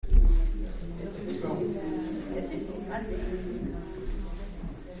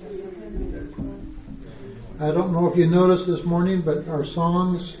I don't know if you noticed this morning, but our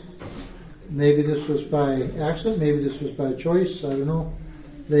songs, maybe this was by accident, maybe this was by choice, I don't know.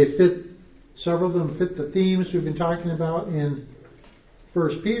 They fit, several of them fit the themes we've been talking about in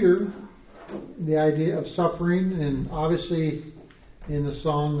 1 Peter, the idea of suffering, and obviously in the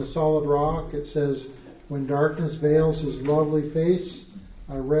song, The Solid Rock, it says, when darkness veils his lovely face,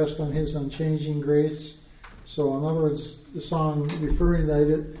 I rest on his unchanging grace. So in other words, the song referring to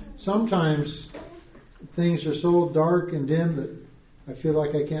that, sometimes things are so dark and dim that I feel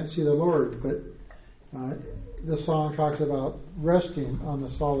like I can't see the Lord. But the song talks about resting on the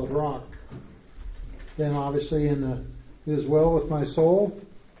solid rock. Then obviously in the It Is Well With My Soul,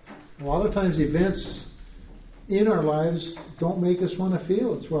 a lot of times events in our lives don't make us want to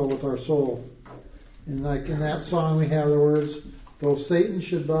feel it's well with our soul. And like in that song we have the words, though Satan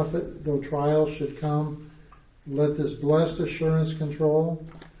should buffet, though trials should come, let this blessed assurance control,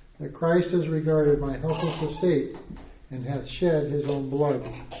 that Christ has regarded my helpless estate and hath shed his own blood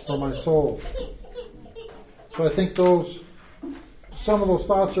for my soul. So I think some of those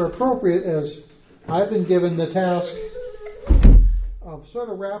thoughts are appropriate, as I've been given the task of sort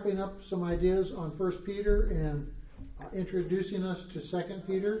of wrapping up some ideas on 1 Peter and introducing us to 2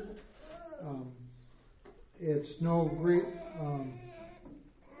 Peter. It's no great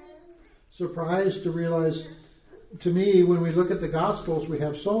surprise to realize, to me, when we look at the Gospels, we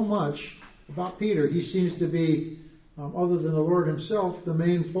have so much about Peter. He seems to be, other than the Lord himself, the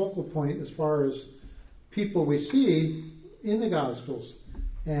main focal point as far as people we see in the Gospels.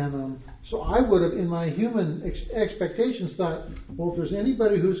 And so I would have, in my human expectations, thought, well, if there's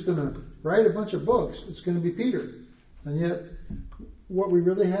anybody who's going to write a bunch of books, it's going to be Peter. And yet, what we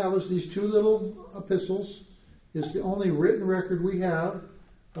really have is these two little epistles. It's the only written record we have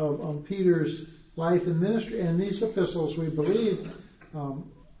of Peter's life and ministry. And these epistles, we believe,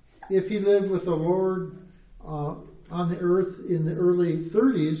 if he lived with the Lord on the earth in the early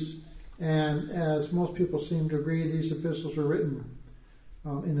 30s, and as most people seem to agree, these epistles were written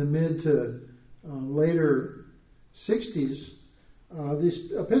in the mid to later 60s.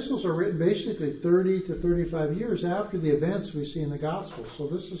 These epistles are written basically 30 to 35 years after the events we see in the Gospels. So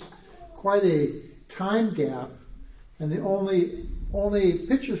this is quite a time gap. And the only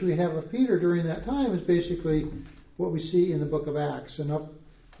pictures we have of Peter during that time is basically what we see in the book of Acts. And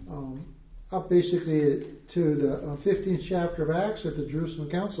up basically to the 15th chapter of Acts at the Jerusalem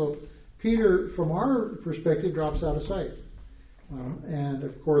Council, Peter, from our perspective, drops out of sight. And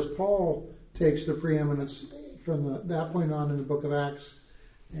of course, Paul takes the preeminence from that point on in the book of Acts.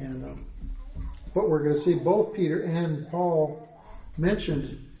 And but we're going to see both Peter and Paul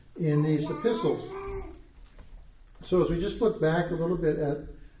mentioned in these epistles. So as we just look back a little bit at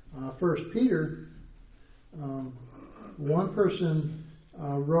 1 Peter, one person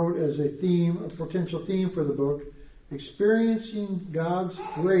wrote as a theme, a potential theme for the book, experiencing God's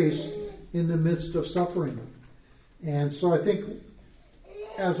grace in the midst of suffering. And so I think,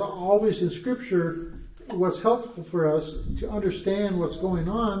 as always in Scripture, what's helpful for us to understand what's going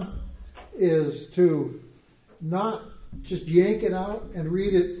on is to not just yank it out and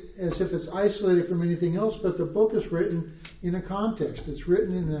read it as if it's isolated from anything else, but the book is written in a context. It's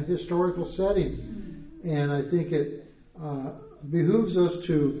written in a historical setting. And I think it behooves us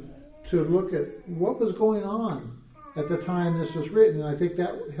to look at what was going on at the time this was written. And I think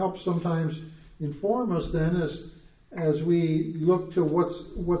that helps sometimes inform us then as we look to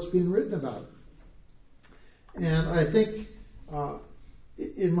what's being written about. And I think,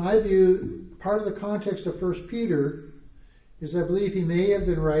 in my view, part of the context of 1 Peter is I believe he may have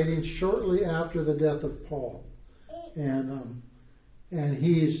been writing shortly after the death of Paul. And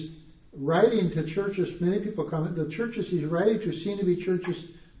he's writing to churches, many people comment, the churches he's writing to seem to be churches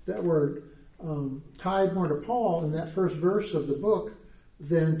that were tied more to Paul in that first verse of the book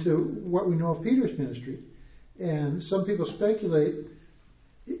than to what we know of Peter's ministry. And some people speculate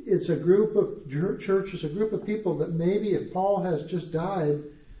it's a group of churches, a group of people that maybe if Paul has just died,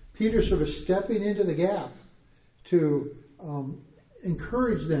 Peter's sort of stepping into the gap to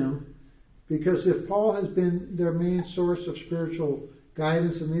encourage them, because if Paul has been their main source of spiritual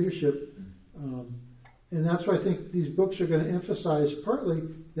guidance and leadership, and that's why I think these books are going to emphasize partly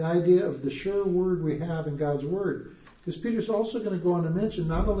the idea of the sure word we have in God's Word. Because Peter's also going to go on to mention,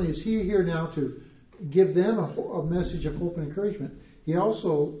 not only is he here now to give them a message of hope and encouragement, he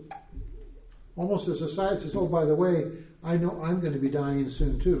also, almost as a side, says, oh, by the way, I know I'm going to be dying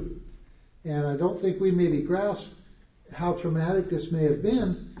soon too. And I don't think we maybe grasp how traumatic this may have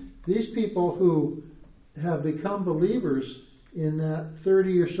been. These people who have become believers in that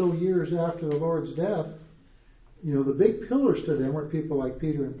 30 or so years after the Lord's death, the big pillars to them were people like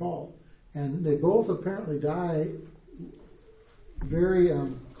Peter and Paul. And they both apparently die very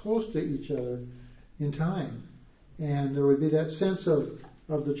close to each other in time. And there would be that sense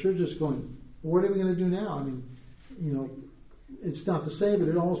of the church just going, what are we going to do now? I mean, it's not the same, but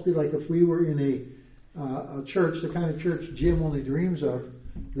it'd almost be like if we were in a church, the kind of church Jim only dreams of,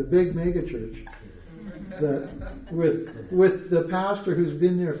 the big mega church, that with the pastor who's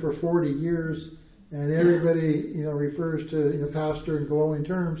been there for 40 years, and everybody refers to pastor in glowing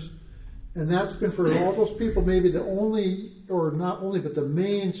terms, and that's been for all those people maybe the only, or not only, but the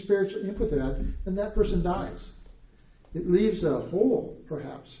main spiritual input to that, and that person dies. It leaves a hole,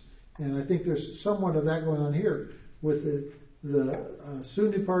 perhaps, and I think there's somewhat of that going on here with the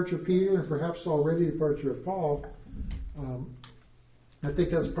soon departure of Peter and perhaps already departure of Paul. I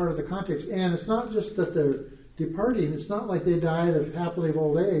think that's part of the context. And it's not just that they're departing. It's not like they died of happily of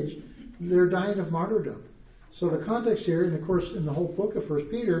old age. They're dying of martyrdom. So the context here, and of course in the whole book of 1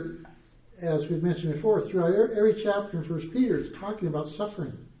 Peter, as we've mentioned before, throughout every chapter in 1 Peter, it's talking about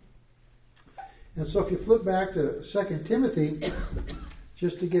suffering. And so if you flip back to 2 Timothy,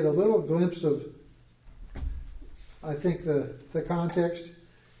 just to get a little glimpse of, I think, the context.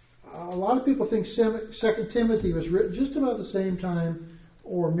 A lot of people think 2 Timothy was written just about the same time,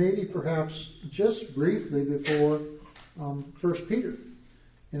 or maybe perhaps just briefly before 1 Peter.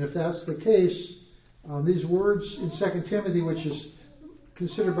 And if that's the case, these words in 2 Timothy, which is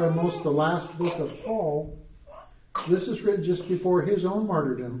considered by most the last book of Paul, this is written just before his own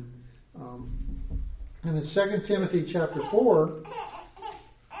martyrdom. And in 2 Timothy chapter 4,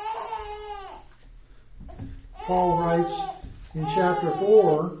 Paul writes in chapter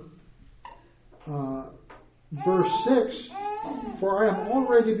 4, verse 6, "For I am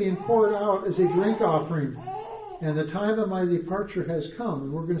already being poured out as a drink offering, and the time of my departure has come."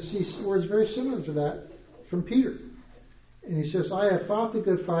 And we're going to see words very similar to that from Peter. And he says, "I have fought the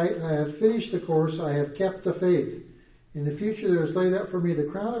good fight, I have finished the course, I have kept the faith. In the future there is laid up for me the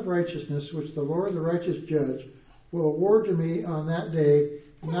crown of righteousness, which the Lord, the righteous judge, will award to me on that day,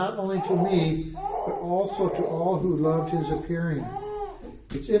 not only to me, but also to all who loved his appearing."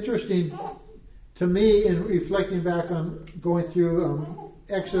 It's interesting to me, in reflecting back on going through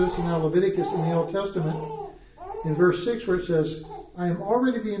Exodus and now Leviticus in the Old Testament, in verse 6 where it says, "I am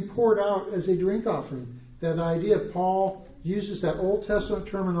already being poured out as a drink offering." That idea, Paul uses that Old Testament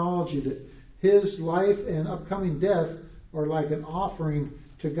terminology that his life and upcoming death are like an offering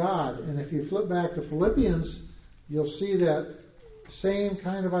to God. And if you flip back to Philippians, you'll see that same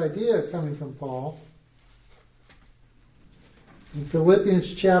kind of idea coming from Paul. In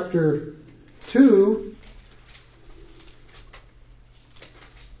Philippians chapter 2,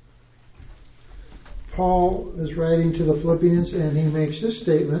 Paul is writing to the Philippians, and he makes this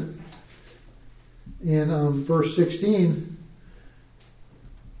statement in verse 16,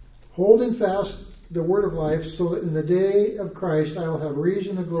 "Holding fast the word of life, so that in the day of Christ I will have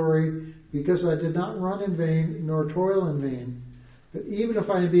reason to glory, because I did not run in vain, nor toil in vain. But even if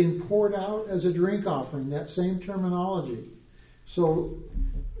I am being poured out as a drink offering," that same terminology. So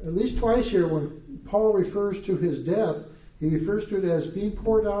at least twice here when Paul refers to his death, he refers to it as being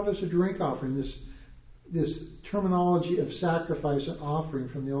poured out as a drink offering, this terminology of sacrifice and offering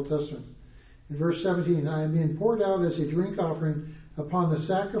from the Old Testament. In verse 17, "I am being poured out as a drink offering upon the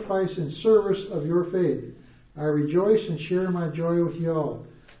sacrifice and service of your faith. I rejoice and share my joy with you all.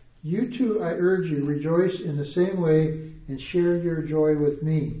 You too, I urge you, rejoice in the same way and share your joy with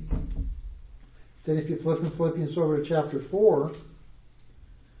me." Then if you flip in Philippians over to chapter 4,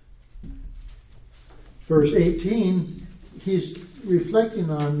 verse 18, he's reflecting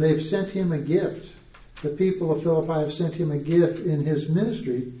on they've sent him a gift. The people of Philippi have sent him a gift in his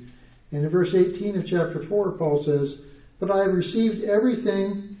ministry. And in verse 18 of chapter 4, Paul says, "But I have received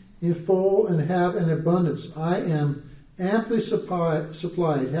everything in full and have an abundance. I am amply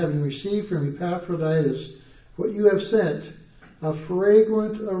supplied, having received from Epaphroditus what you have sent, a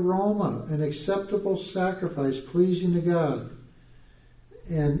fragrant aroma, an acceptable sacrifice pleasing to God."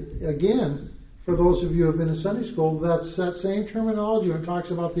 And again, for those of you who have been in Sunday school, that's that same terminology when it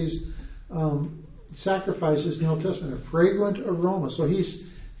talks about these sacrifices in the Old Testament, a fragrant aroma. So he's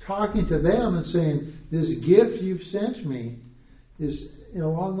talking to them and saying, this gift you've sent me is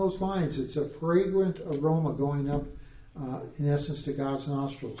along those lines. It's a fragrant aroma going up, in essence, to God's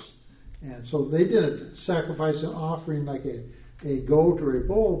nostrils. And so they didn't sacrifice an offering like a goat or a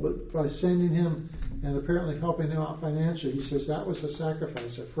bull, but by sending him and apparently helping him out financially, he says that was a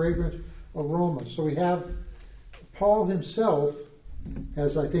sacrifice, a fragrant aroma. So we have Paul himself,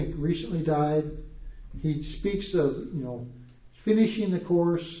 has I think recently died. He speaks of finishing the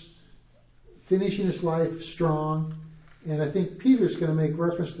course, finishing his life strong. And I think Peter's going to make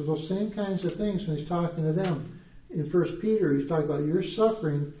reference to those same kinds of things when he's talking to them. In 1 Peter, he's talking about your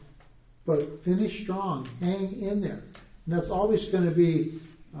suffering, but finish strong, hang in there. And that's always going to be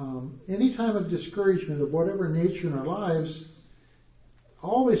any time of discouragement of whatever nature in our lives.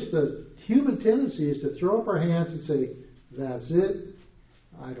 Always the human tendency is to throw up our hands and say, that's it.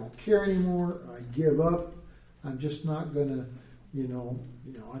 I don't care anymore. I give up. I'm just not going to,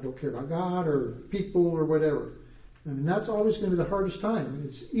 I don't care about God or people or whatever. I mean, that's always going to be the hardest time.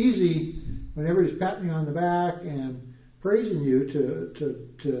 It's easy when everybody's patting you on the back and praising you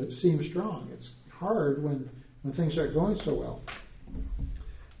to seem strong. It's hard when things aren't going so well.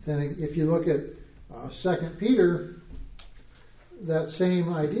 Then if you look at 2 Peter, that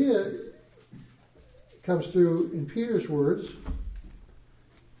same idea comes through in Peter's words.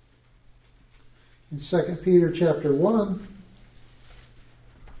 In 2 Peter chapter 1,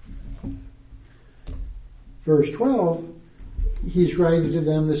 verse 12, he's writing to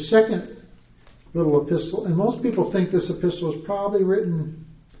them the second little epistle. And most people think this epistle was probably written,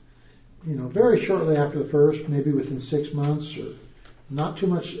 very shortly after the first, maybe within 6 months, or not too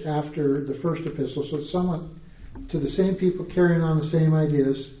much after the first epistle. So it's somewhat to the same people carrying on the same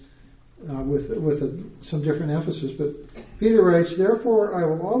ideas with some different emphasis. But Peter writes, "Therefore I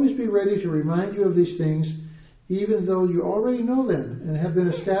will always be ready to remind you of these things, even though you already know them and have been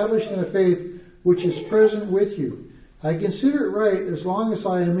established in a faith which is present with you. I consider it right, as long as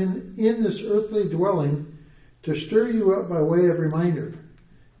I am in this earthly dwelling, to stir you up by way of reminder,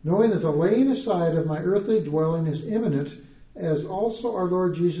 knowing that the laying aside of my earthly dwelling is imminent, as also our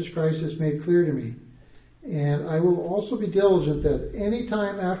Lord Jesus Christ has made clear to me. And I will also be diligent that any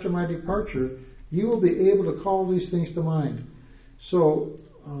time after my departure, you will be able to call these things to mind." So,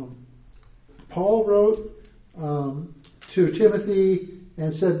 Paul wrote to Timothy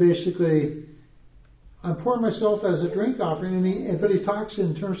and said basically, I'm pouring myself as a drink offering, but he talks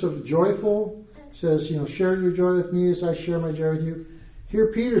in terms of joyful, says, share your joy with me as I share my joy with you.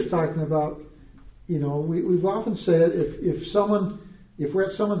 Here Peter's talking about, we've often said if we're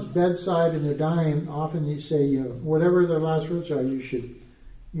at someone's bedside and they're dying, often you say, whatever their last words are, you should,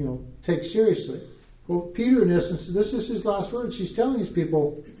 take seriously. Well, Peter, in essence, this is his last words. He's telling these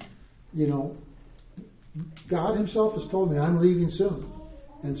people, God himself has told me I'm leaving soon.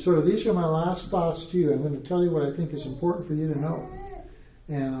 And so these are my last thoughts to you. I'm going to tell you what I think is important for you to know.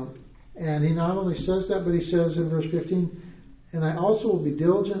 And he not only says that, but he says in verse 15, "And I also will be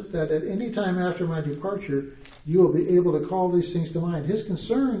diligent that at any time after my departure, you will be able to call these things to mind." His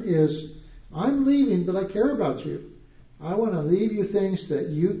concern is, I'm leaving, but I care about you. I want to leave you things that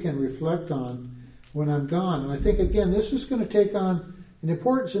you can reflect on when I'm gone. And I think, again, this is going to take on an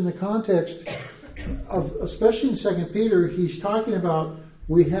importance in the context of, especially in 2 Peter, he's talking about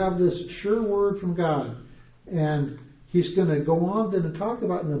we have this sure word from God. And he's going to go on then to talk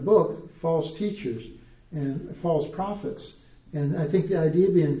about in the book false teachers and false prophets. And I think the idea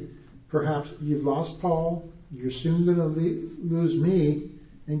being, perhaps you've lost Paul, you're soon going to lose me,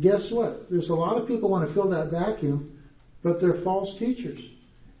 and guess what? There's a lot of people want to fill that vacuum, but they're false teachers.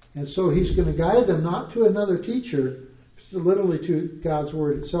 And so he's going to guide them not to another teacher, literally to God's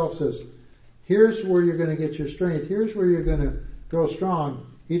Word itself says, here's where you're going to get your strength, here's where you're going to grow strong.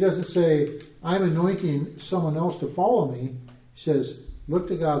 He doesn't say, I'm anointing someone else to follow me. He says, look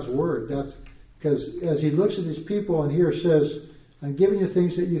to God's Word. That's because as he looks at these people and here says, I'm giving you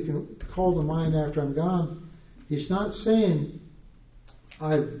things that you can call to mind after I'm gone. He's not saying,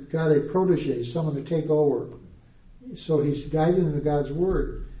 I've got a protege, someone to take over. So he's guiding them to God's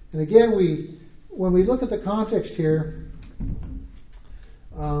Word. And again, when we look at the context here,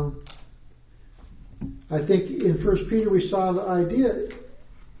 I think in 1 Peter we saw the idea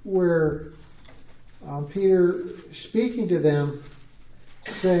where Peter, speaking to them,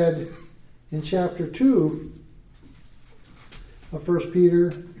 said in chapter 2 of 1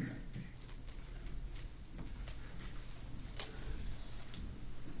 Peter,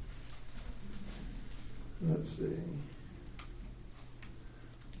 let's see.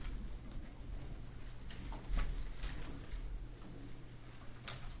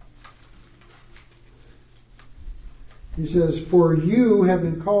 He says, "For you have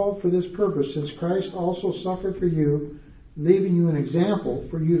been called for this purpose, since Christ also suffered for you, leaving you an example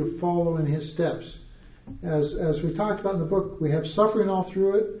for you to follow in his steps." As we talked about in the book, we have suffering all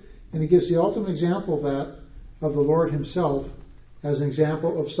through it, and he gives the ultimate example of that, of the Lord himself, as an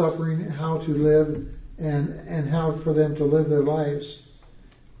example of suffering, how to live, and how for them to live their lives.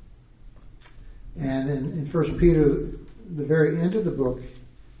 And in 1 Peter, the very end of the book,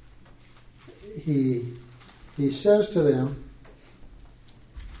 he says to them,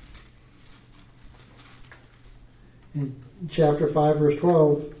 in chapter 5, verse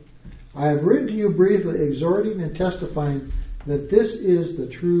 12, I have written to you briefly, exhorting and testifying that this is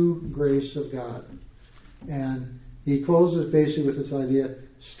the true grace of God. And he closes basically with this idea,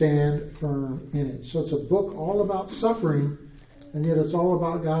 stand firm in it. So it's a book all about suffering, and yet it's all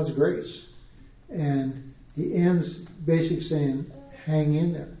about God's grace. And he ends basically saying, hang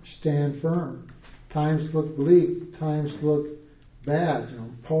in there, stand firm. Times look bleak, times look bad.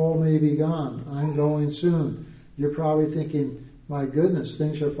 Paul may be gone, I'm going soon. You're probably thinking, my goodness,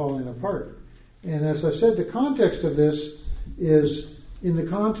 things are falling apart. And as I said, the context of this is in the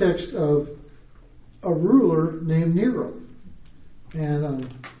context of a ruler named Nero. And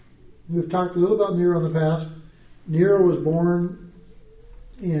we've talked a little about Nero in the past. Nero was born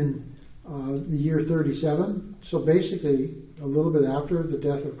in the year 37, so basically a little bit after the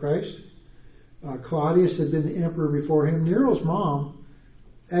death of Christ. Claudius had been the emperor before him. Nero's mom,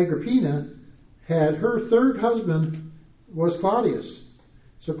 Agrippina, had her third husband was Claudius.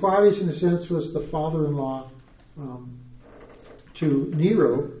 So Claudius, in a sense, was the father-in-law to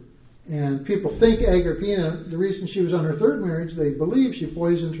Nero. And people think Agrippina, the reason she was on her third marriage, they believe she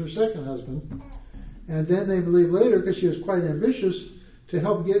poisoned her second husband. And then they believe later, because she was quite ambitious, to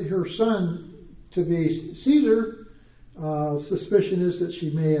help get her son to be Caesar, suspicion is that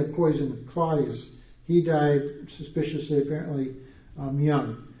she may have poisoned Claudius. He died suspiciously, apparently,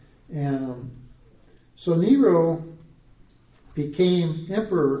 young. And so Nero became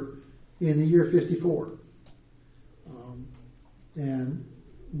emperor in the year 54. And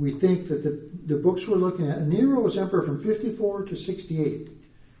we think that the books we're looking at, Nero was emperor from 54 to 68.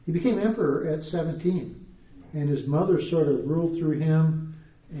 He became emperor at 17. And his mother sort of ruled through him,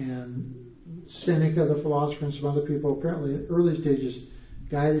 and Seneca, the philosopher, and some other people apparently in early stages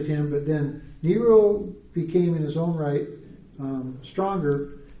guided him. But then Nero became in his own right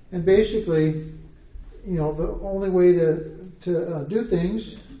stronger. And basically, the only way to do things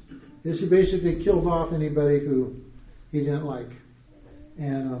is he basically killed off anybody who he didn't like.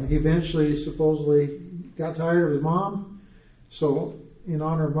 And he eventually supposedly got tired of his mom. So in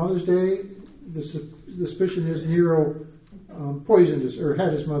honor of Mother's Day, the suspicion is Nero poisoned or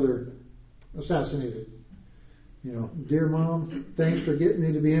had his mother assassinated. Dear mom, thanks for getting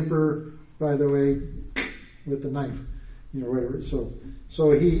me to be emperor, by the way, with the knife. Whatever. So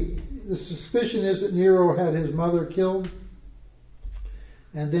the suspicion is that Nero had his mother killed.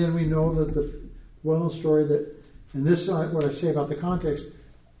 And then we know that the well-known story that, and this is what I say about the context,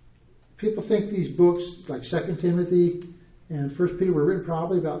 people think these books like 2 Timothy and 1 Peter were written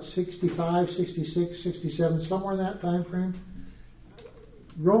probably about 65, 66, 67, somewhere in that time frame.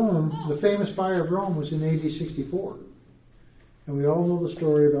 Rome, the famous fire of Rome, was in AD 64. And we all know the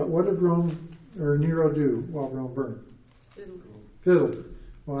story about what did Nero do while Rome burned? Fiddled.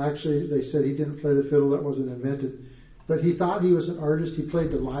 Well, actually, they said he didn't play the fiddle. That wasn't invented. But he thought he was an artist. He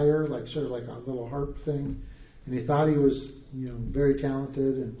played the lyre, sort of like a little harp thing. And he thought he was, very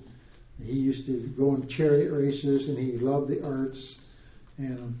talented. And he used to go in chariot races, and he loved the arts.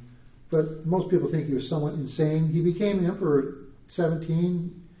 But most people think he was somewhat insane. He became emperor at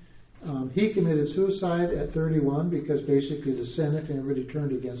 17. He committed suicide at 31 because basically the Senate and everybody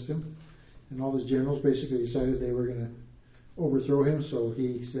turned against him. And all his generals basically decided they were going to overthrow him. So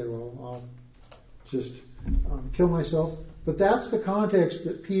he said, well, I'll just kill myself. But that's the context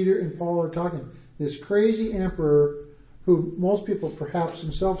that Peter and Paul are talking. This crazy emperor who most people perhaps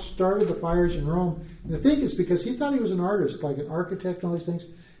himself started the fires in Rome. And the thing is because he thought he was an artist, like an architect and all these things.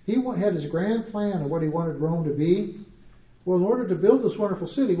 He had his grand plan of what he wanted Rome to be. Well, in order to build this wonderful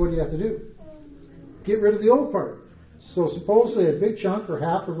city, what do you have to do? Get rid of the old part. So supposedly a big chunk or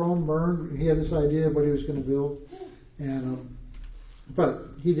half of Rome burned. He had this idea of what he was going to build. But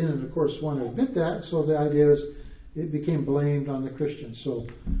he didn't, of course, want to admit that. So the idea is it became blamed on the Christians. So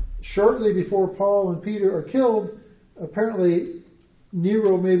shortly before Paul and Peter are killed, apparently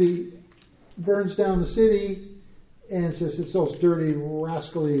Nero maybe burns down the city and says it's those dirty,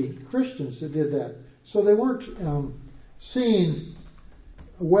 rascally Christians that did that. So they weren't seen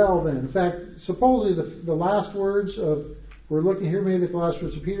well then. In fact, supposedly the last words of, we're looking here maybe at the last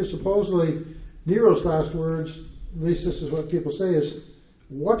words of Peter, supposedly Nero's last words, at least this is what people say, is,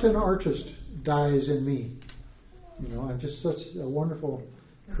 what an artist dies in me. I'm just such a wonderful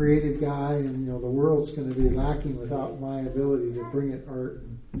creative guy, and the world's going to be lacking without my ability to bring it art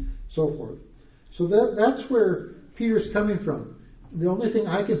and so forth. So that's where Peter's coming from. The only thing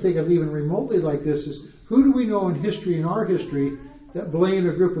I can think of even remotely like this is, who do we know in history, in our history, that blamed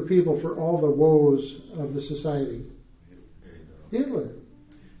a group of people for all the woes of the society? Hitler.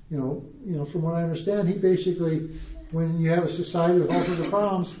 From what I understand, he basically, when you have a society with all sorts of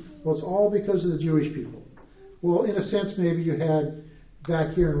problems, well, it's all because of the Jewish people. Well, in a sense, maybe you had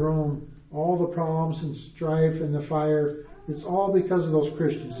back here in Rome all the problems and strife and the fire. It's all because of those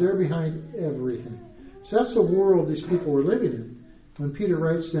Christians. They're behind everything. So that's the world these people were living in when Peter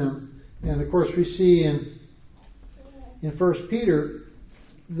writes them. And of course, we see in 1 Peter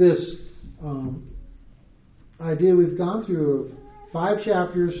this idea we've gone through of 5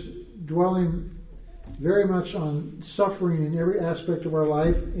 chapters dwelling very much on suffering in every aspect of our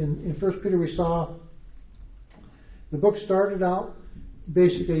life. In 1 Peter, we saw the book started out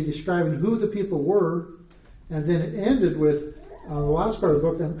basically describing who the people were, and then it ended with the last part of the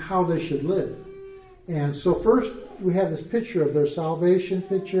book on how they should live. And so first we have this picture of their salvation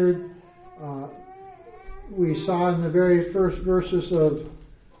pictured. We saw in the very first verses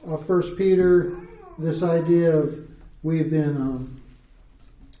of 1 Peter this idea of we've been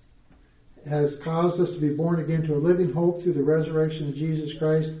has caused us to be born again to a living hope through the resurrection of Jesus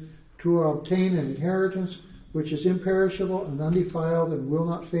Christ, to obtain an inheritance which is imperishable and undefiled and will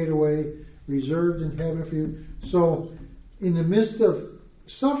not fade away, reserved in heaven for you. So in the midst of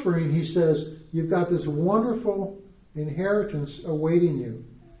suffering, he says, you've got this wonderful inheritance awaiting you.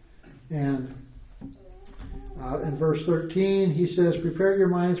 And in verse 13, he says, prepare your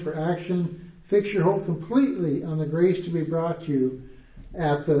minds for action, fix your hope completely on the grace to be brought to you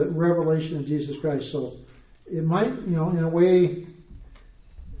at the revelation of Jesus Christ. So it might, in a way,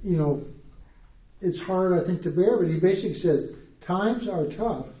 it's hard, I think, to bear, but he basically said, times are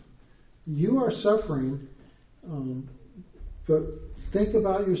tough. You are suffering, but think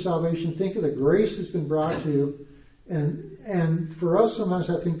about your salvation. Think of the grace that's been brought to you. And for us, sometimes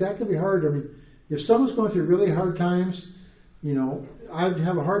I think that can be hard. I mean, if someone's going through really hard times, I'd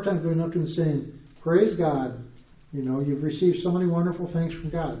have a hard time going up to them and saying, praise God. You've received so many wonderful things from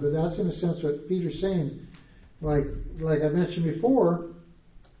God. But that's in a sense what Peter's saying. Like I mentioned before,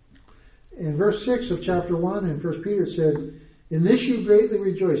 in verse 6 of chapter 1 in 1 Peter it said, in this you greatly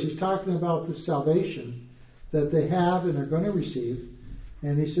rejoice. He's talking about the salvation that they have and are going to receive.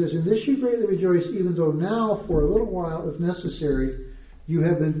 And he says, in this you greatly rejoice, even though now for a little while, if necessary, you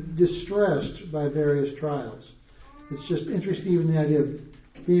have been distressed by various trials. It's just interesting, even the idea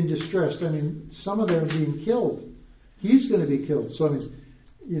of being distressed. I mean, some of them are being killed. He's going to be killed. So, I mean,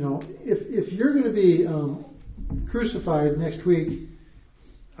 if you're going to be crucified next week,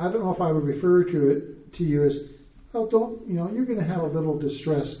 I don't know if I would refer to you as, oh, you're going to have a little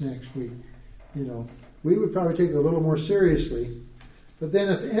distress next week. We would probably take it a little more seriously. But then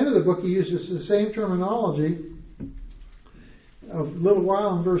at the end of the book, he uses the same terminology of little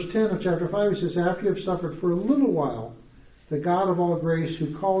while. In verse 10 of chapter 5, he says, after you have suffered for a little while, the God of all grace,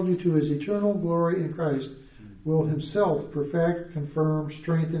 who called you to his eternal glory in Christ, will himself perfect, confirm,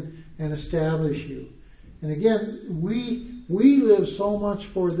 strengthen, and establish you. And again, we live so much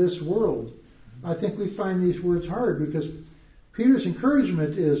for this world. I think we find these words hard because Peter's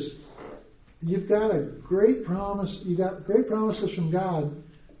encouragement is, you've got a great promise, you got great promises from God,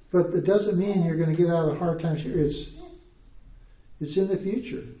 but it doesn't mean you're going to get out of hard times here. It's in the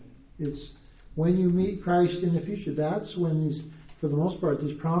future. It's when you meet Christ in the future. That's when for the most part,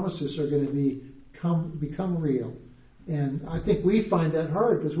 these promises are going to become real. And I think we find that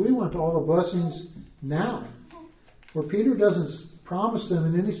hard because we want all the blessings now. Where Peter doesn't promise them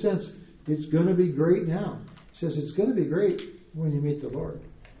in any sense, it's going to be great now. He says it's going to be great when you meet the Lord.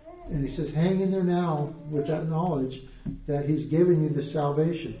 And he says, hang in there now with that knowledge that he's given you the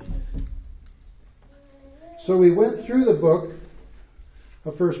salvation. So we went through the book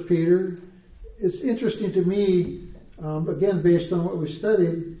of 1 Peter. It's interesting to me, again, based on what we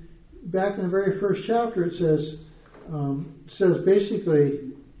studied, back in the very first chapter it says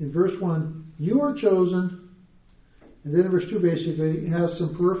basically in verse 1, you are chosen. And then in verse 2 basically it has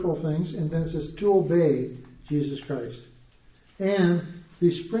some peripheral things. And then it says to obey Jesus Christ. And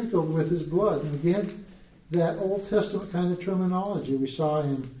be sprinkled with his blood. And again, that Old Testament kind of terminology we saw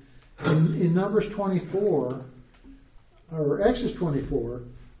in Numbers 24, or Exodus 24,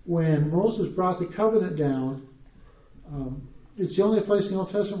 when Moses brought the covenant down. It's the only place in the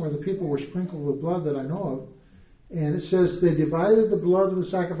Old Testament where the people were sprinkled with blood that I know of. And it says they divided the blood of the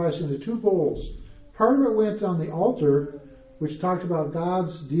sacrifice into 2 bowls. Part of it went on the altar, which talked about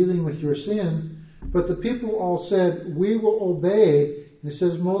God's dealing with your sin. But the people all said, we will obey. And it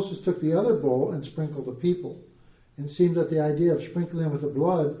says Moses took the other bowl and sprinkled the people. And it seems that the idea of sprinkling them with the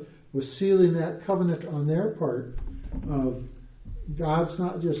blood was sealing that covenant on their part of God's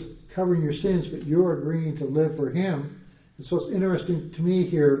not just covering your sins, but you're agreeing to live for him. And so it's interesting to me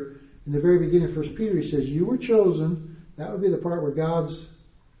here, in the very beginning of 1 Peter, he says, you were chosen. That would be the part where God's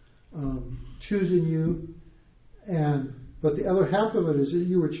choosing you. But the other half of it is that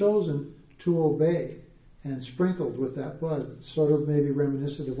you were chosen to obey. and sprinkled with that blood, sort of maybe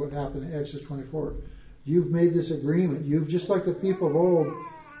reminiscent of what happened in Exodus 24. You've made this agreement. You've, just like the people of old,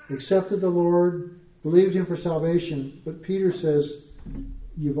 accepted the Lord, believed Him for salvation. But Peter says,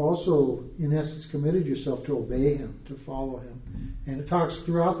 you've also, in essence, committed yourself to obey Him, to follow Him. And it talks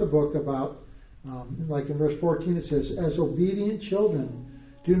throughout the book about, like in verse 14 it says, as obedient children,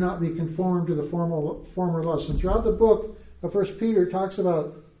 do not be conformed to the former lusts. And throughout the book of 1 Peter, it talks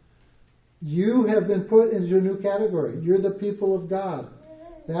about you have been put into a new category. You're the people of God.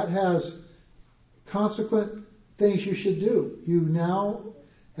 That has consequent things you should do. You now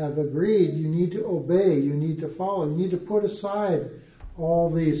have agreed you need to obey, you need to follow, you need to put aside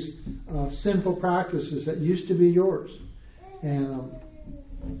all these sinful practices that used to be yours. And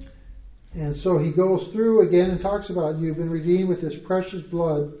so he goes through again and talks about you've been redeemed with this precious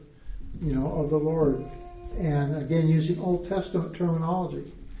blood, of the Lord. And again, using Old Testament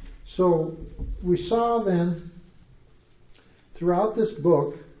terminology. So we saw then throughout this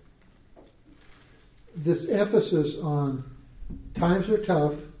book this emphasis on times are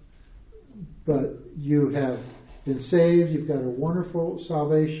tough, but you have been saved. You've got a wonderful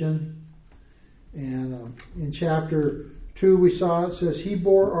salvation. And in chapter 2 we saw it says, He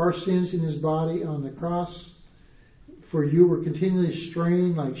bore our sins in His body on the cross. For you were continually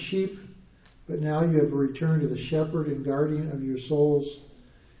straying like sheep, but now you have returned to the shepherd and guardian of your souls.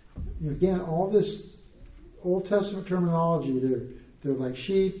 Again, all this Old Testament terminology, they're like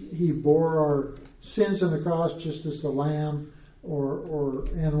sheep. He bore our sins on the cross just as the lamb or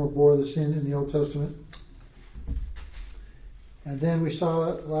animal bore the sin in the Old Testament. And then we saw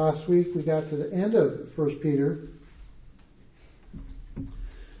that last week. We got to the end of 1 Peter,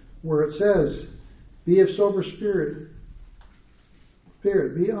 where it says, be of sober spirit.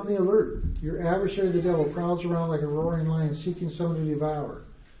 Be on the alert. Your adversary, the devil, prowls around like a roaring lion, seeking someone to devour.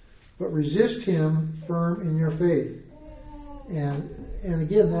 But resist him firm in your faith. And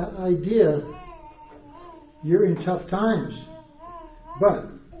again, that idea, you're in tough times. But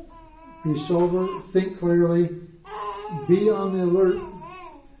be sober, think clearly, be on the alert.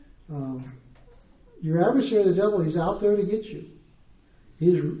 Your adversary, the devil, he's out there to get you.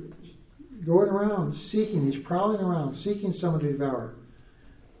 He's going around seeking, he's prowling around, seeking someone to devour.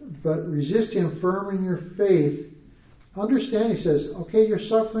 But resist him firm in your faith. Understand, he says, okay, you're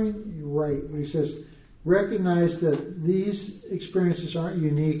suffering, you're right. But he says, recognize that these experiences aren't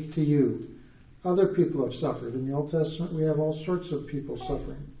unique to you. Other people have suffered. In the Old Testament, we have all sorts of people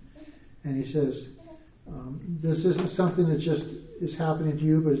suffering. And he says, this isn't something that just is happening to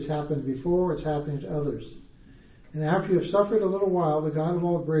you, but it's happened before, it's happening to others. And after you have suffered a little while, the God of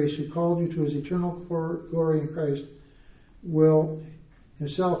all grace, who called you to His eternal glory in Christ, will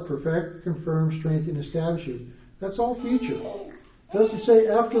Himself perfect, confirm, strengthen, and establish you. That's all future. It doesn't say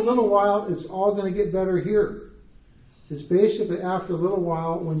after a little while it's all going to get better here. It's basically after a little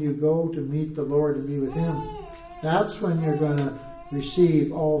while when you go to meet the Lord and be with Him. That's when you're going to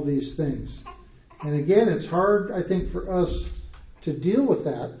receive all these things. And again, it's hard, I think, for us to deal with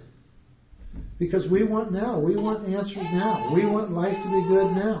that because we want now. We want answers now. We want life to be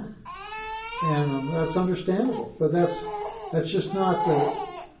good now. And that's understandable. But that's just not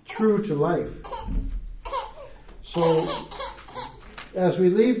true to life. So, as we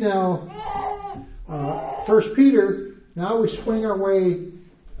leave now 1 Peter, now we swing our way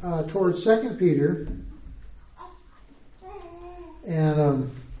towards 2 Peter.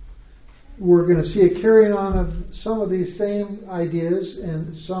 And we're going to see a carrying on of some of these same ideas,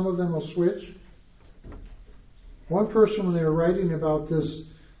 and some of them will switch. One person, when they were writing about this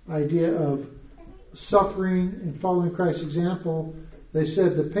idea of suffering and following Christ's example, they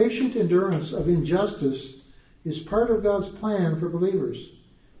said the patient endurance of injustice is part of God's plan for believers.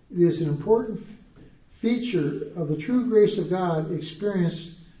 It is an important feature of the true grace of God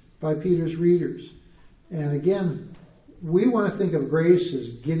experienced by Peter's readers. And again, we want to think of grace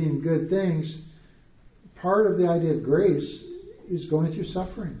as getting good things. Part of the idea of grace is going through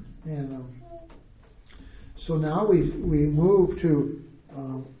suffering. And so now we move to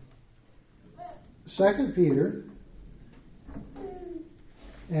 2 Peter,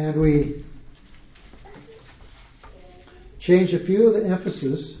 and we change a few of the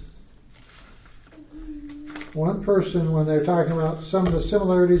emphasis. One person, when they're talking about some of the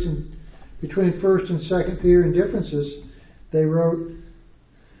similarities between 1 and 2 Peter and differences, they wrote,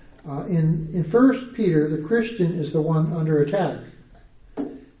 in 1 Peter, the Christian is the one under attack.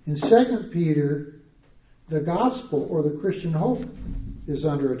 In 2 Peter, the gospel or the Christian hope is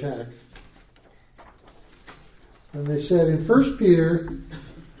under attack. And they said in 1 Peter,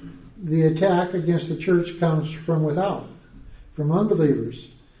 the attack against the church comes from without, from unbelievers.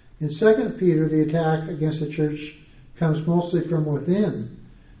 In 2 Peter, the attack against the church comes mostly from within,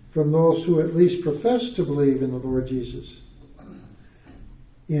 from those who at least profess to believe in the Lord Jesus.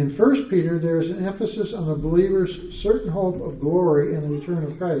 In 1 Peter, there is an emphasis on the believer's certain hope of glory and the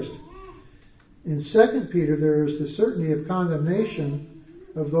return of Christ. In 2 Peter, there is the certainty of condemnation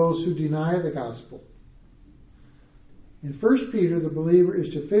of those who deny the gospel. In 1 Peter, the believer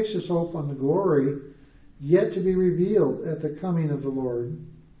is to fix his hope on the glory yet to be revealed at the coming of the Lord.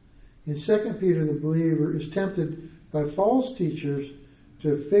 In 2 Peter, the believer is tempted by false teachers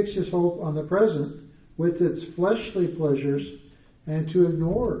to fix his hope on the present with its fleshly pleasures and to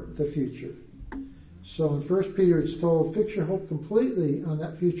ignore the future. So in 1 Peter, it's told, fix your hope completely on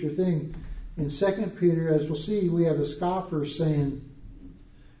that future thing. In 2 Peter, as we'll see, we have the scoffers saying,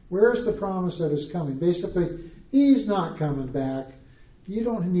 where is the promise that is coming? Basically, he's not coming back. You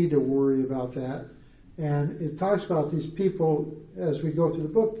don't need to worry about that. And it talks about these people, as we go through the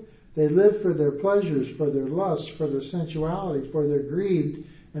book, they live for their pleasures, for their lusts, for their sensuality, for their greed,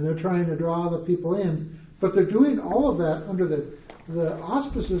 and they're trying to draw the people in. But they're doing all of that under the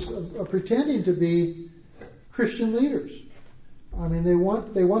auspices of pretending to be Christian leaders. I mean, they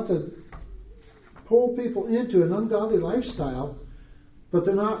want to pull people into an ungodly lifestyle, but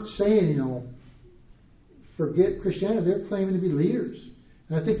they're not saying, forget Christianity. They're claiming to be leaders.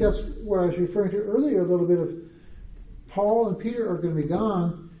 And I think that's what I was referring to earlier, a little bit of Paul and Peter are going to be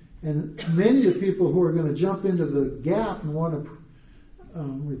gone, and many of the people who are going to jump into the gap and want to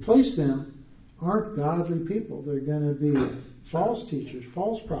replace them aren't godly people. They're going to be false teachers,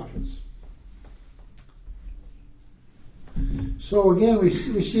 false prophets. So again, we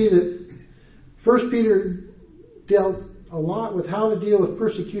see that 1 Peter dealt a lot with how to deal with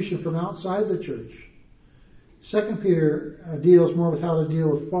persecution from outside the church. 2 Peter deals more with how to deal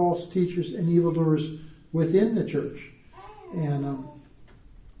with false teachers and evildoers within the church. And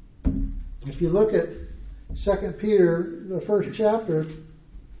if you look at 2 Peter, the first chapter,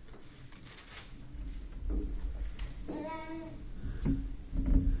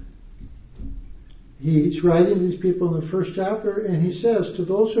 he's writing to these people in the first chapter, and he says, to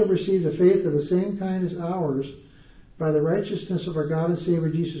those who have received a faith of the same kind as ours, by the righteousness of our God and Savior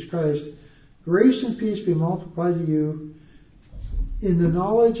Jesus Christ, grace and peace be multiplied to you in the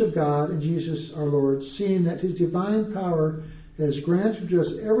knowledge of God and Jesus our Lord, seeing that His divine power has granted to us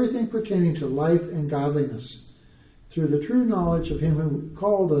everything pertaining to life and godliness, through the true knowledge of Him who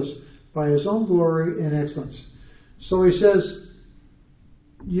called us by His own glory and excellence. So he says,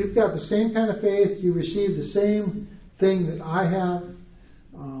 you've got the same kind of faith, you received the same thing that I have.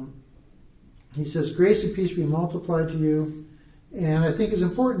 He says, grace and peace be multiplied to you. And I think it's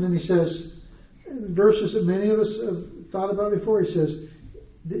important, and he says, verses that many of us have thought about before, he says,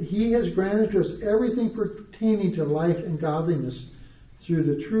 that He has granted to us everything pertaining to life and godliness through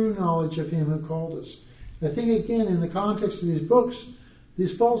the true knowledge of Him who called us. And I think, again, in the context of these books,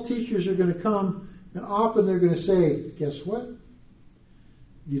 these false teachers are going to come, and often they're going to say, guess what?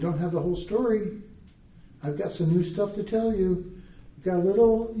 You don't have the whole story. I've got some new stuff to tell you. Got a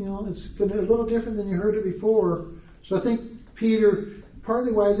little, it's going to be a little different than you heard it before. So I think Peter,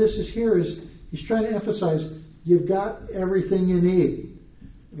 partly why this is here is he's trying to emphasize you've got everything you need.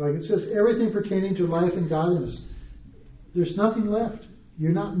 Like it says, everything pertaining to life and godliness. There's nothing left.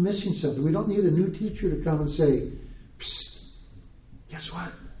 You're not missing something. We don't need a new teacher to come and say, psst, guess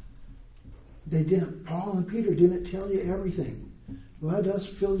what? They didn't. Paul and Peter didn't tell you everything. Let us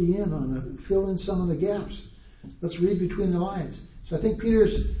fill you in fill in some of the gaps. Let's read between the lines. So I think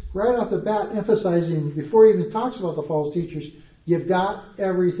Peter's right off the bat emphasizing, before he even talks about the false teachers, you've got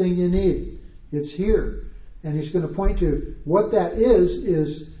everything you need. It's here. And he's going to point to what that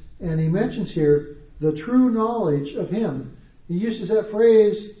is, and he mentions here, the true knowledge of Him. He uses that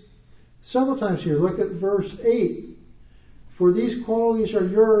phrase several times here. Look at verse 8. For these qualities are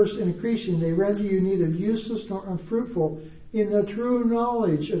yours and increasing. They render you neither useless nor unfruitful in the true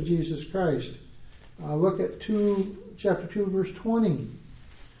knowledge of Jesus Christ. Look at chapter 2, verse 20.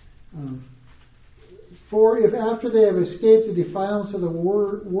 For if after they have escaped the defilements of the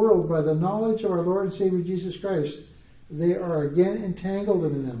world by the knowledge of our Lord and Savior Jesus Christ, they are again entangled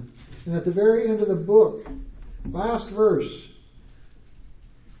in them. And at the very end of the book, last verse,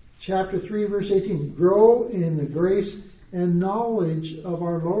 chapter 3, verse 18, grow in the grace and knowledge of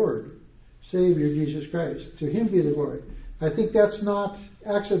our Lord, Savior Jesus Christ. To Him be the glory. I think that's not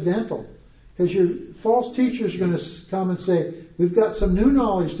accidental, because your false teachers are going to come and say, we've got some new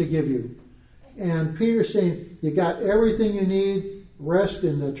knowledge to give you. And Peter's saying, you got everything you need, rest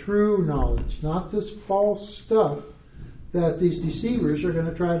in the true knowledge, not this false stuff that these deceivers are going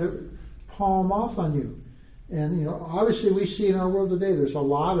to try to palm off on you. And, obviously we see in our world today, there's a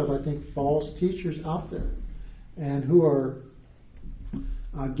lot of, I think, false teachers out there, and who are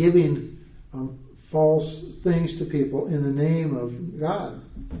giving false things to people in the name of God.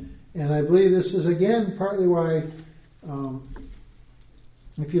 And I believe this is, again, partly why,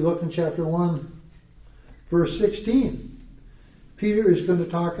 if you look in chapter 1, verse 16, Peter is going to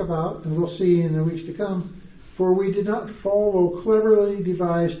talk about, and we'll see in the weeks to come, for we did not follow cleverly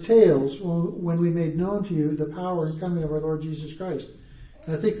devised tales when we made known to you the power and coming of our Lord Jesus Christ.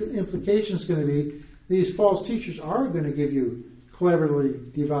 And I think the implication is going to be these false teachers are going to give you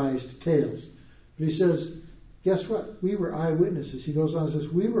cleverly devised tales. But he says, guess what? We were eyewitnesses. He goes on and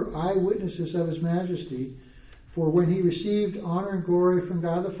says, we were eyewitnesses of His majesty, for when He received honor and glory from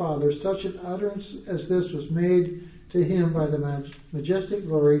God the Father, such an utterance as this was made to Him by the majestic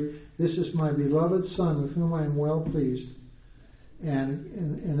glory, this is my beloved Son, with whom I am well pleased.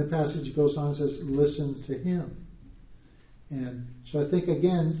 And the passage goes on and says, listen to Him. And so I think,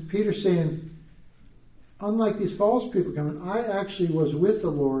 again, Peter's saying, unlike these false people coming, I actually was with the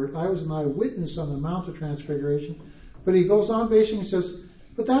Lord. I was an eyewitness on the Mount of Transfiguration. But he goes on basically and says,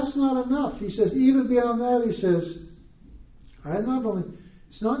 but that's not enough. He says, even beyond that, he says,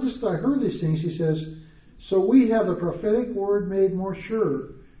 it's not just that I heard these things, he says, so we have the prophetic word made more sure,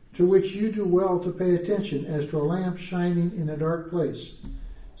 to which you do well to pay attention, as to a lamp shining in a dark place.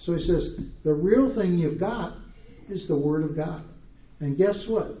 So he says, the real thing you've got is the Word of God. And guess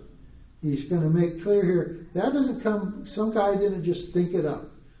what? He's going to make clear here, that doesn't come, some guy didn't just think it up.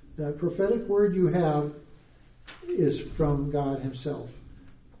 The prophetic word you have is from God Himself.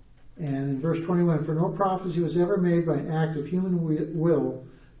 And in verse 21, for no prophecy was ever made by an act of human will,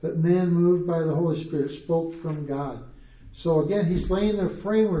 but men moved by the Holy Spirit spoke from God. So again, he's laying the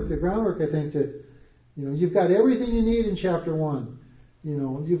framework, the groundwork, I think, that, you've got everything you need in chapter 1.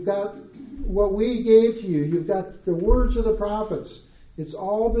 You've got what we gave to you. You've got the words of the prophets. It's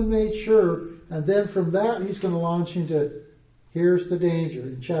all been made sure. And then from that, he's going to launch into, here's the danger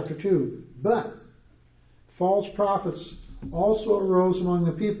in chapter 2. But false prophets also arose among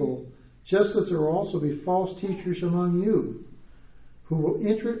the people, just as there will also be false teachers among you, who will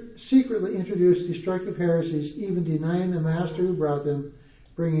secretly introduce destructive heresies, even denying the Master who brought them,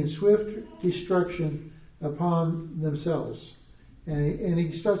 bringing swift destruction upon themselves. And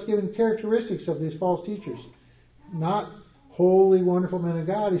he starts giving characteristics of these false teachers. Not holy, wonderful men of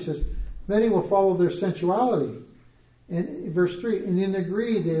God. He says, many will follow their sensuality. And in verse 3, and in their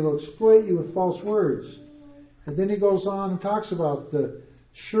greed they will exploit you with false words. And then he goes on and talks about the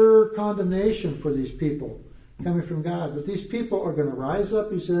sure condemnation for these people coming from God. But these people are going to rise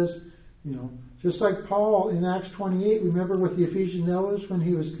up, he says, just like Paul in Acts 28, remember with the Ephesian elders when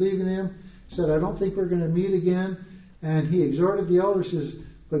he was leaving them, said, I don't think we're going to meet again. And he exhorted the elders, says,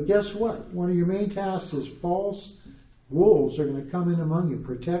 but guess what? One of your main tasks is false wolves are going to come in among you.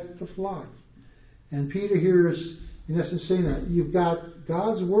 Protect the flock. And Peter here is, in essence, saying that. You've got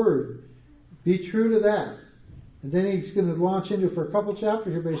God's Word. Be true to that. And then he's going to launch into, for a couple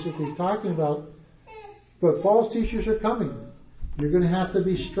chapters here, basically talking about, but false teachers are coming. You're going to have to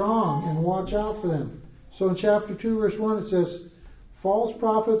be strong and watch out for them. So in chapter 2, verse 1, it says, false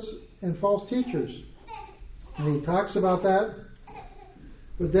prophets and false teachers. And he talks about that.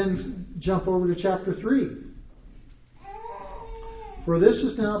 But then jump over to chapter 3. For this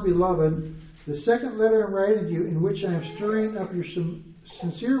is now, beloved, the second letter I'm writing to you, in which I am stirring up your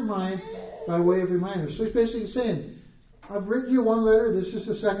sincere mind by way of reminder. So he's basically saying, I've written you one letter, this is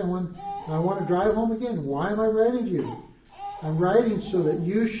the second one, and I want to drive home again. Why am I writing to you? I'm writing so that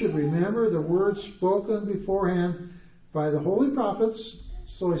you should remember the words spoken beforehand by the holy prophets.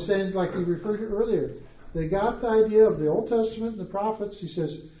 So he's saying, like he referred to earlier, they got the idea of the Old Testament and the prophets. He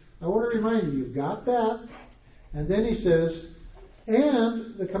says, I want to remind you, you've got that. And then he says,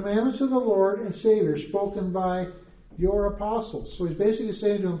 and the commandments of the Lord and Savior spoken by your apostles. So he's basically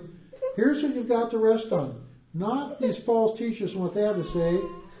saying to them, here's what you've got to rest on. Not these false teachers and what they have to say.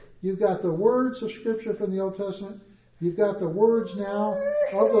 You've got the words of Scripture from the Old Testament. You've got the words now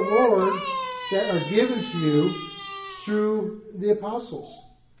of the Lord that are given to you through the apostles.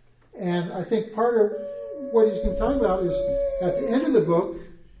 And I think part of what he's going to talk about is at the end of the book,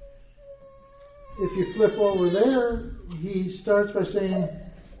 if you flip over there, he starts by saying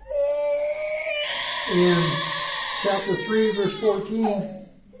in chapter 3, verse 14,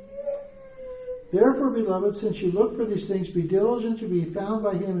 therefore, beloved, since you look for these things, be diligent to be found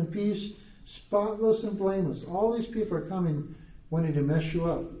by Him in peace, spotless and blameless. All these people are coming wanting to mess you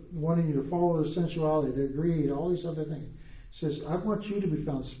up, wanting you to follow their sensuality, their greed, all these other things. He says, I want you to be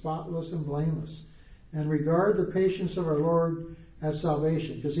found spotless and blameless. And regard the patience of our Lord as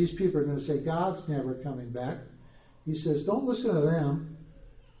salvation. Because these people are going to say, God's never coming back. He says, don't listen to them.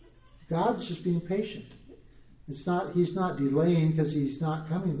 God's just being patient. He's not delaying because he's not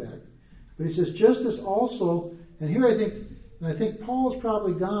coming back. But he says, just as also, and here I think Paul is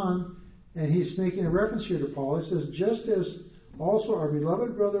probably gone, and he's making a reference here to Paul. He says, just as also our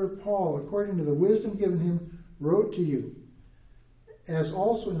beloved brother Paul, according to the wisdom given him, wrote to you, as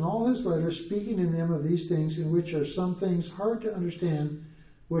also in all his letters, speaking in them of these things, in which are some things hard to understand,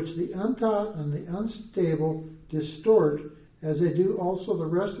 which the untaught and the unstable distort, as they do also the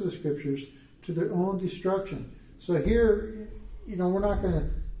rest of the Scriptures, to their own destruction. So here, we're not going to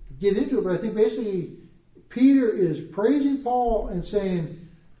get into it, but I think basically Peter is praising Paul and saying,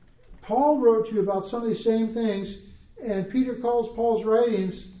 Paul wrote to you about some of these same things, and Peter calls Paul's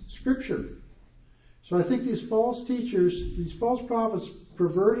writings Scripture. So I think these false teachers, these false prophets,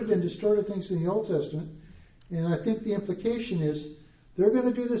 perverted and distorted things in the Old Testament, and I think the implication is they're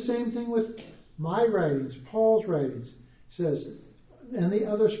going to do the same thing with my writings, Paul's writings, says, and the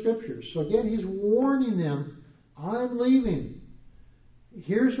other Scriptures. So again, he's warning them, I'm leaving.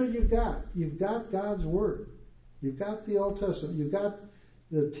 Here's what you've got. You've got God's Word. You've got the Old Testament. You've got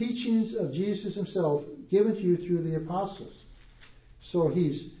the teachings of Jesus himself given to you through the apostles. So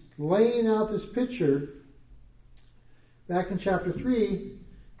he's laying out this picture back in chapter 3,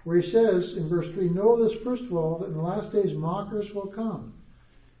 where he says in verse 3, know this first of all, that in the last days mockers will come.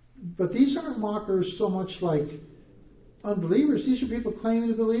 But these aren't mockers so much like unbelievers. These are people claiming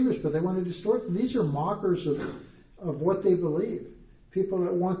to be believers, but they want to distort them. These are mockers of what they believe. People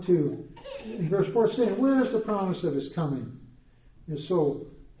that want to, in verse 4, saying, where is the promise of his coming? And so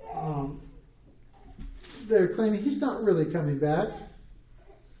they're claiming he's not really coming back.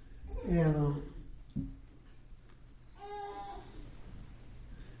 And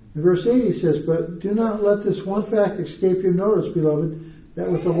in verse 8 he says, but do not let this one fact escape your notice, beloved,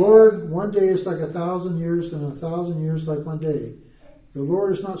 that with the Lord 1 day is like 1,000 years, and 1,000 years like 1 day. The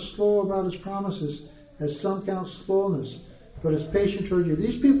Lord is not slow about his promises, as some count slowness, but is patient toward you.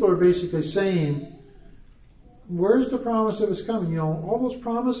 These people are basically saying, where's the promise of his coming? All those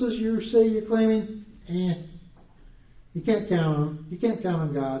promises you say you're claiming, you can't count on them. You can't count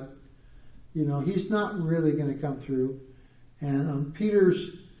on God. He's not really going to come through. And Peter's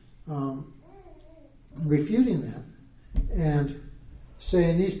refuting that and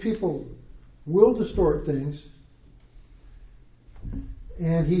saying these people will distort things.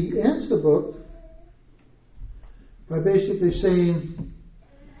 And he ends the book by basically saying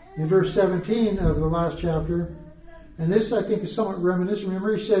in verse 17 of the last chapter, and this I think is somewhat reminiscent.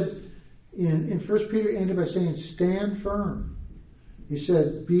 Remember he said in 1 Peter ended by saying, stand firm. He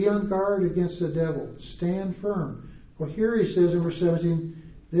said, be on guard against the devil. Stand firm. Well, here he says in verse 17,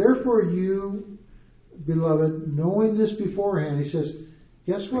 therefore you, beloved, knowing this beforehand, he says,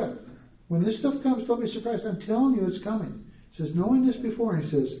 guess what? When this stuff comes, don't be surprised. I'm telling you it's coming. He says, knowing this beforehand,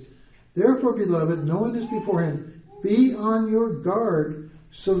 he says, therefore, beloved, knowing this beforehand, be on your guard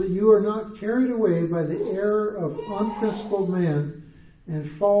so that you are not carried away by the error of unprincipled men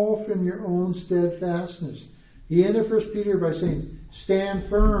and fall from your own steadfastness. He ended 1 Peter by saying, stand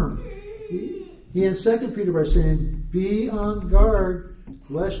firm. He ends 2 Peter by saying, be on guard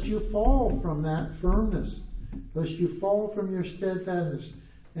lest you fall from that firmness, lest you fall from your steadfastness.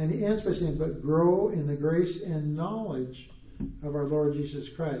 And he ends by saying, but grow in the grace and knowledge of our Lord Jesus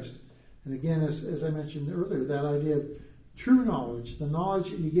Christ. And again, as I mentioned earlier, that idea of true knowledge, the knowledge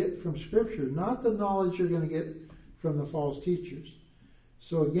that you get from Scripture, not the knowledge you're going to get from the false teachers.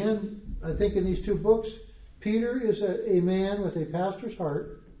 So again, I think in these two books, Peter is a man with a pastor's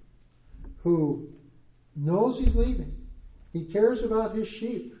heart who knows he's leaving. He cares about his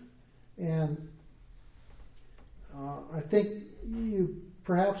sheep. And I think you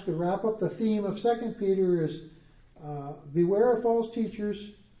perhaps could wrap up the theme of 2 Peter is beware of false teachers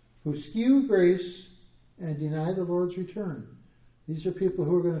who skew grace and deny the Lord's return. These are people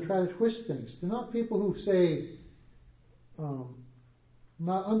who are going to try to twist things. They're not people who say,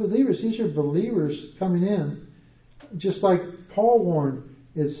 not unbelievers. These are believers coming in. Just like Paul warned,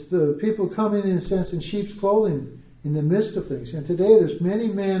 it's the people coming in a sense in sheep's clothing in the midst of things. And today there's many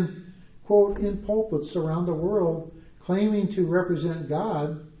men, quote, in pulpits around the world claiming to represent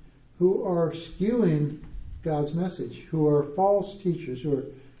God who are skewing God's message, who are false teachers, who are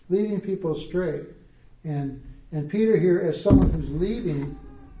leading people astray. And Peter here, as someone who's leaving,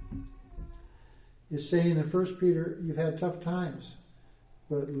 is saying in 1 Peter, you've had tough times,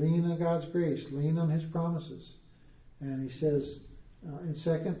 but lean on God's grace, lean on his promises. And he says in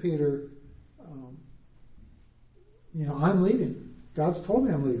 2 Peter, I'm leaving. God's told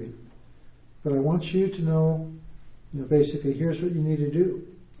me I'm leaving. But I want you to know basically, here's what you need to do.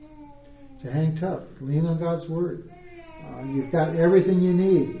 To hang tough. Lean on God's Word. You've got everything you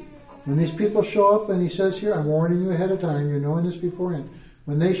need. When these people show up and he says here, I'm warning you ahead of time, you're knowing this beforehand.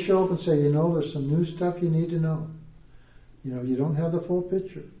 When they show up and say, there's some new stuff you need to know. You don't have the full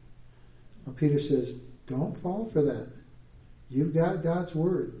picture. Peter says, don't fall for that. You've got God's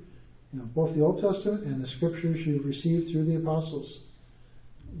Word. Both the Old Testament and the Scriptures you've received through the apostles.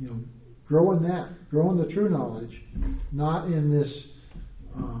 Grow in that. Grow in the true knowledge. Not in this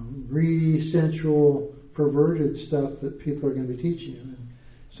greedy, sensual, perverted stuff that people are going to be teaching you.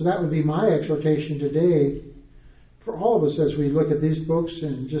 So that would be my exhortation today for all of us as we look at these books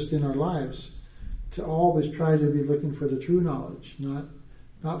and just in our lives, to always try to be looking for the true knowledge,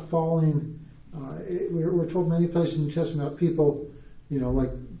 not falling. We're told many places in the New Testament about people,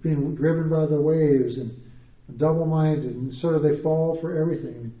 like being driven by the waves and double-minded, and sort of they fall for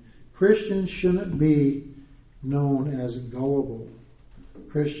everything. Christians shouldn't be known as gullible.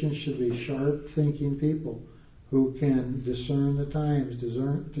 Christians should be sharp-thinking people who can discern the times,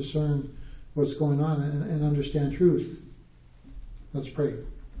 discern what's going on, and understand truth. Let's pray.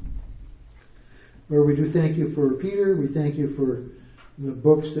 Lord, we do thank you for Peter. We thank you for the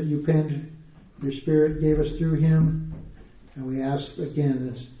books that you penned, your Spirit gave us through him. And we ask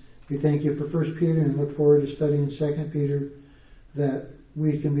again this. We thank you for 1 Peter and look forward to studying 2 Peter, that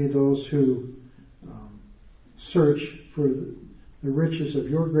we can be those who search for the riches of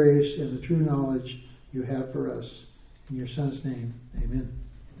your grace and the true knowledge you have for us. In your Son's name, amen.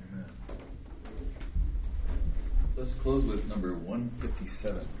 Amen. Let's close with number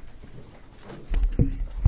 157.